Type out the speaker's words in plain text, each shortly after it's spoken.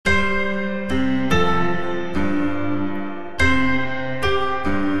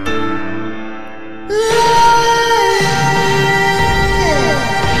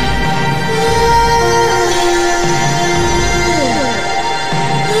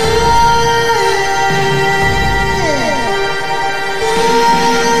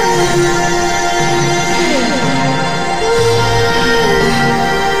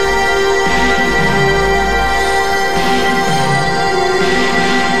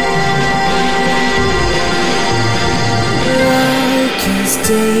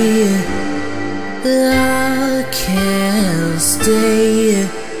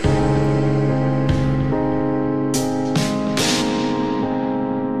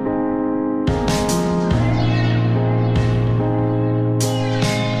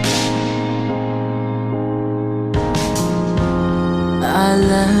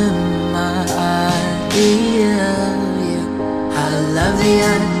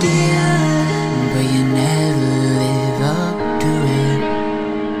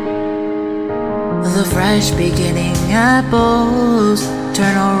fresh beginning apples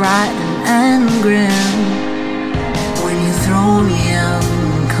turn all rotten and grim. When you throw me out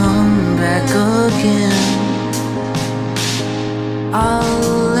and come back again,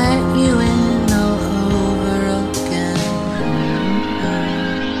 I'll let you in all over again.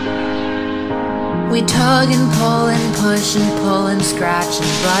 We tug and pull and push and pull and scratch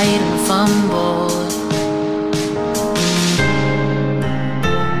and bite and fumble.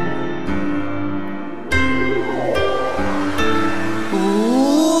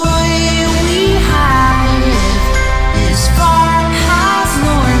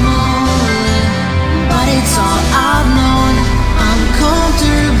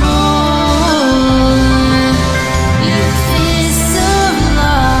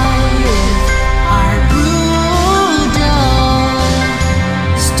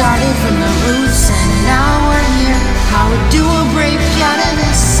 From the roots and now we're here. How do I break out of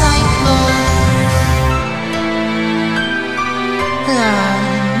this cycle? I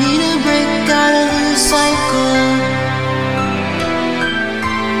need to break out of this cycle.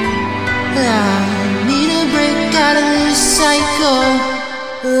 I need to break out of this cycle.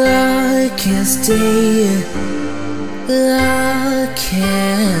 I can't stay. I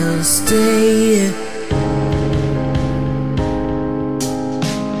can't stay.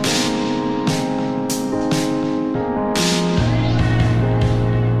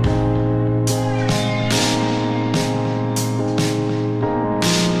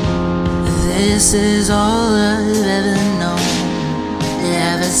 This is all I've ever known,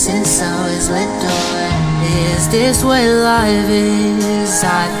 ever since I was little. Is this what life is?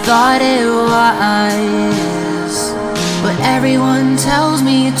 I thought it was, but everyone tells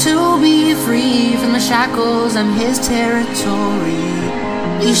me to be free from the shackles. I'm his territory.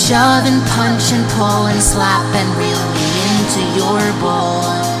 You shove and punch and pull and slap and reel me into your bowl.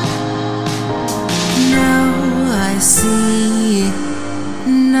 Now I see.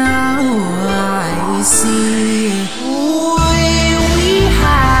 Now I see.